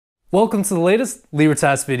Welcome to the latest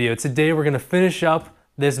Libertas video. Today we're going to finish up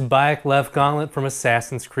this Bayek Left Gauntlet from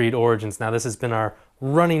Assassin's Creed Origins. Now this has been our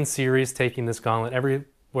running series, taking this gauntlet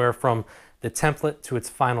everywhere from the template to its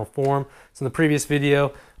final form. So in the previous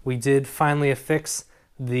video we did finally affix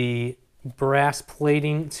the brass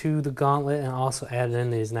plating to the gauntlet and also added in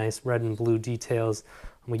these nice red and blue details.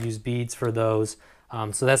 We used beads for those.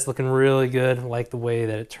 So that's looking really good. I like the way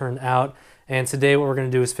that it turned out. And today what we're going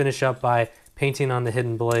to do is finish up by painting on the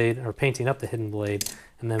hidden blade, or painting up the hidden blade,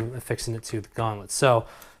 and then affixing it to the gauntlet. So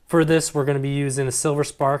for this, we're going to be using a silver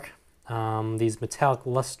spark, these metallic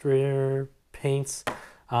luster paints.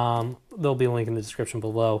 There'll be a link in the description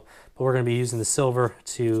below, but we're going to be using the silver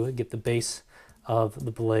to get the base of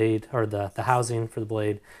the blade, or the housing for the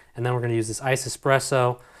blade, and then we're going to use this ice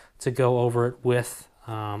espresso to go over it with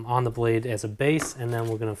on the blade as a base, and then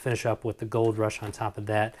we're going to finish up with the gold rush on top of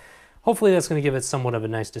that. Hopefully that's going to give it somewhat of a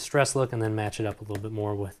nice distressed look and then match it up a little bit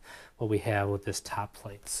more with what we have with this top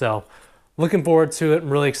plate. So looking forward to it. I'm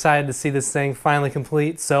really excited to see this thing finally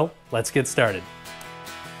complete. So let's get started.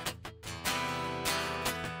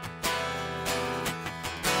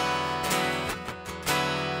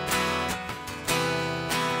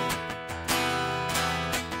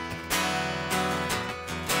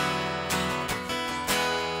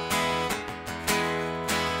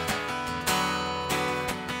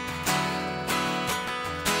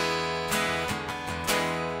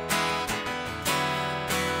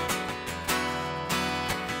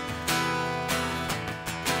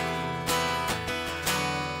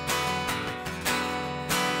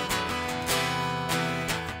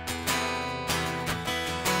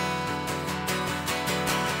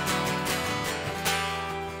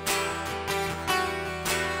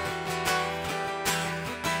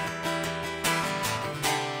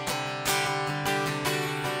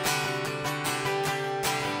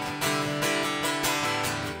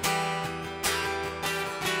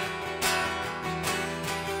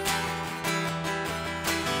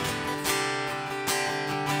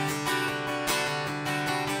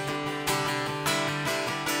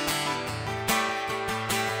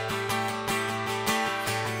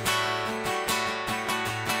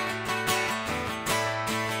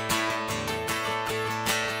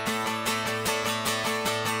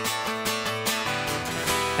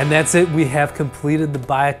 And that's it. We have completed the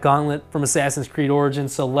Bayek Gauntlet from Assassin's Creed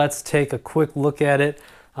Origins. So let's take a quick look at it.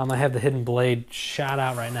 I have the hidden blade shot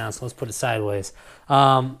out right now, so let's put it sideways.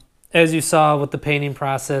 As you saw with the painting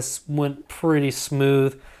process, went pretty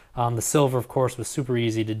smooth. The silver, of course, was super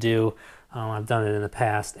easy to do. I've done it in the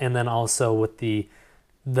past. And then also with the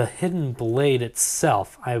hidden blade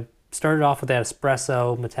itself, I started off with that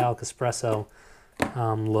espresso, metallic espresso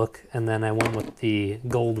look, and then I went with the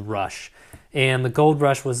gold rush. And the gold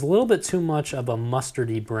rush was a little bit too much of a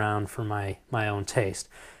mustardy brown for my own taste.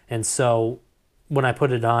 And so when I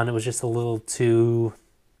put it on, it was just a little too,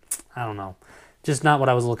 I don't know, just not what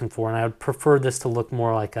I was looking for. And I would prefer this to look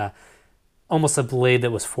more like almost a blade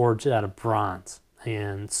that was forged out of bronze.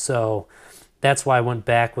 And so that's why I went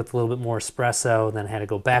back with a little bit more espresso. Then I had to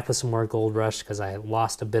go back with some more gold rush because I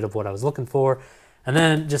lost a bit of what I was looking for. And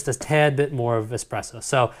then just a tad bit more of espresso.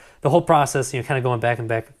 So the whole process, kind of going back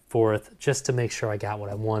and forth just to make sure I got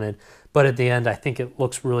what I wanted. But at the end, I think it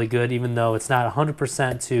looks really good, even though it's not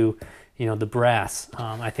 100% to, the brass.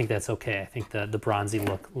 I think that's okay. I think the bronzy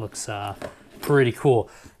look looks pretty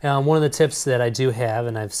cool. One of the tips that I do have,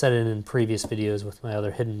 and I've said it in previous videos with my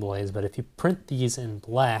other hidden blades, but if you print these in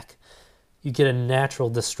black, you get a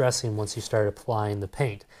natural distressing once you start applying the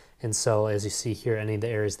paint. And so as you see here, any of the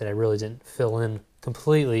areas that I really didn't fill in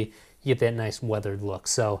completely, you get that nice weathered look.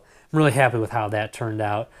 So I'm really happy with how that turned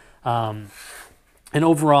out. And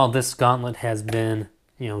overall, this gauntlet has been,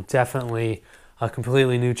 definitely a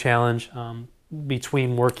completely new challenge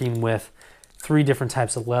between working with 3 different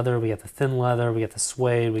types of leather. We got the thin leather, we got the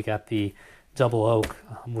suede, we got the double oak,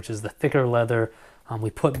 which is the thicker leather.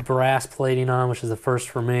 We put brass plating on, which is the first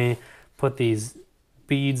for me. Put these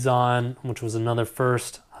beads on, which was another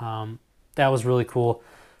first. That was really cool.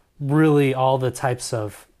 Really all the types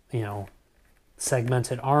of,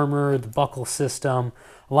 segmented armor, the buckle system,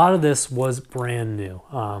 a lot of this was brand new.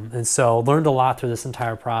 And so learned a lot through this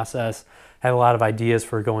entire process, had a lot of ideas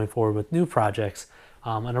for going forward with new projects.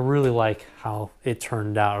 And I really like how it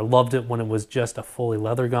turned out. I loved it when it was just a fully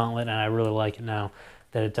leather gauntlet, and I really like it now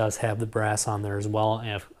that it does have the brass on there as well,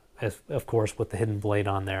 and of course with the hidden blade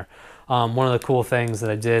on there. One of the cool things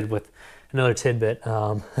that I did with another tidbit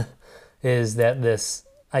is that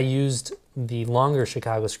I used the longer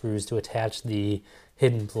Chicago screws to attach the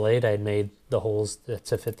hidden blade. I had made the holes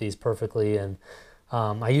to fit these perfectly, and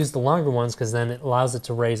I use the longer ones because then it allows it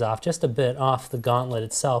to raise off just a bit off the gauntlet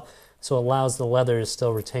itself, so it allows the leather to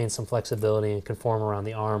still retain some flexibility and conform around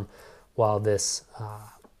the arm, while this,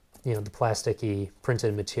 the plasticky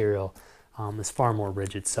printed material is far more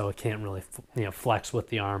rigid, so it can't really flex with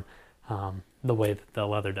the arm the way that the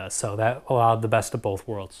leather does. So that allowed the best of both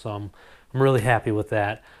worlds. So I'm really happy with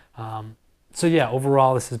that. So yeah,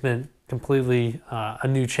 overall this has been completely a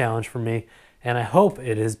new challenge for me, and I hope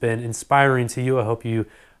it has been inspiring to you. I hope you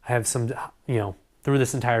have some, through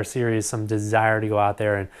this entire series, some desire to go out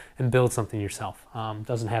there and build something yourself.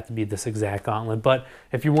 Doesn't have to be this exact gauntlet, but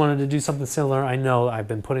if you wanted to do something similar, I know I've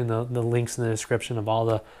been putting the links in the description of all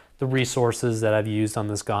the resources that I've used on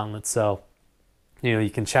this gauntlet, so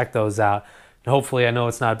you can check those out. And hopefully, I know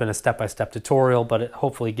it's not been a step-by-step tutorial, but it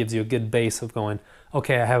hopefully gives you a good base of going,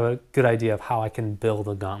 okay, I have a good idea of how I can build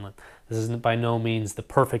a gauntlet. This isn't by no means the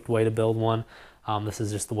perfect way to build one. This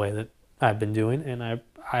is just the way that I've been doing, and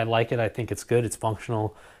I like it. I think it's good, it's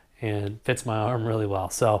functional, and fits my arm really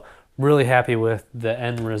well. So really happy with the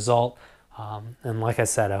end result. And like I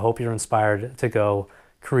said, I hope you're inspired to go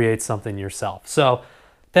create something yourself. So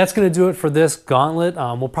that's going to do it for this gauntlet.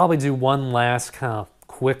 We'll probably do one last kind of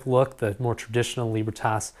quick look, the more traditional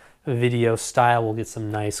Libertas video style. We'll get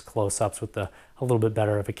some nice close-ups with a little bit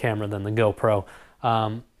better of a camera than the GoPro.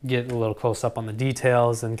 Get a little close-up on the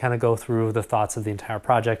details and kind of go through the thoughts of the entire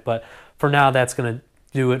project. But for now, that's going to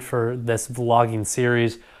do it for this vlogging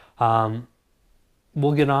series.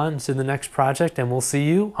 We'll get on to the next project, and we'll see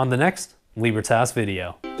you on the next Libertas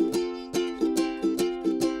video.